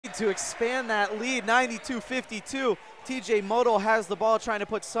to expand that lead, 92-52. TJ Modal has the ball, trying to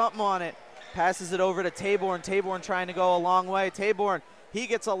put something on it. Passes it over to Taborn. Taborn trying to go a long way. Taborn, he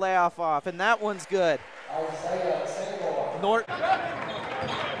gets a layoff off, and that one's good. Norton.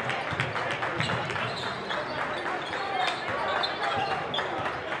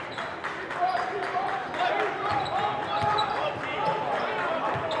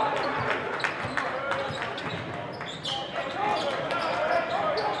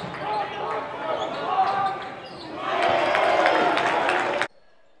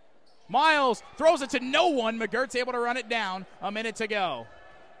 Miles throws it to no one. McGirt's able to run it down. A minute to go.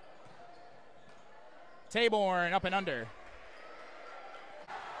 Taborn up and under.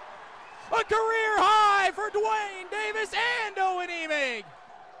 A career high for Dwayne Davis and Owen Emig.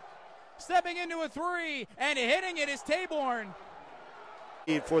 Stepping into a three and hitting it is Taborn.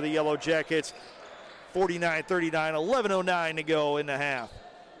 For the Yellow Jackets, 49-39, 11:09 to go in the half.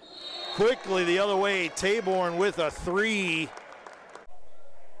 Quickly the other way, Taborn with a three.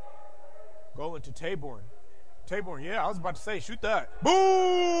 Going to Taborn. Taborn, yeah, I was about to say, shoot that.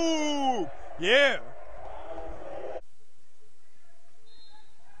 Boom! Yeah.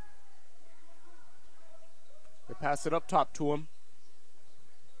 They pass it up top to him.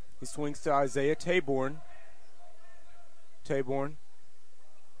 He swings to Isiah. Taborn. Taborn.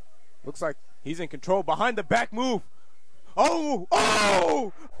 Looks like he's in control. Behind the back move. Oh!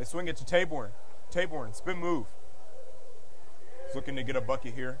 Oh! They swing it to Taborn. Taborn, spin move. He's looking to get a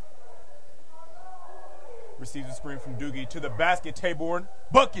bucket here. Receives a screen from Doogie to the basket. Taborn,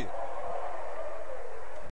 bucket.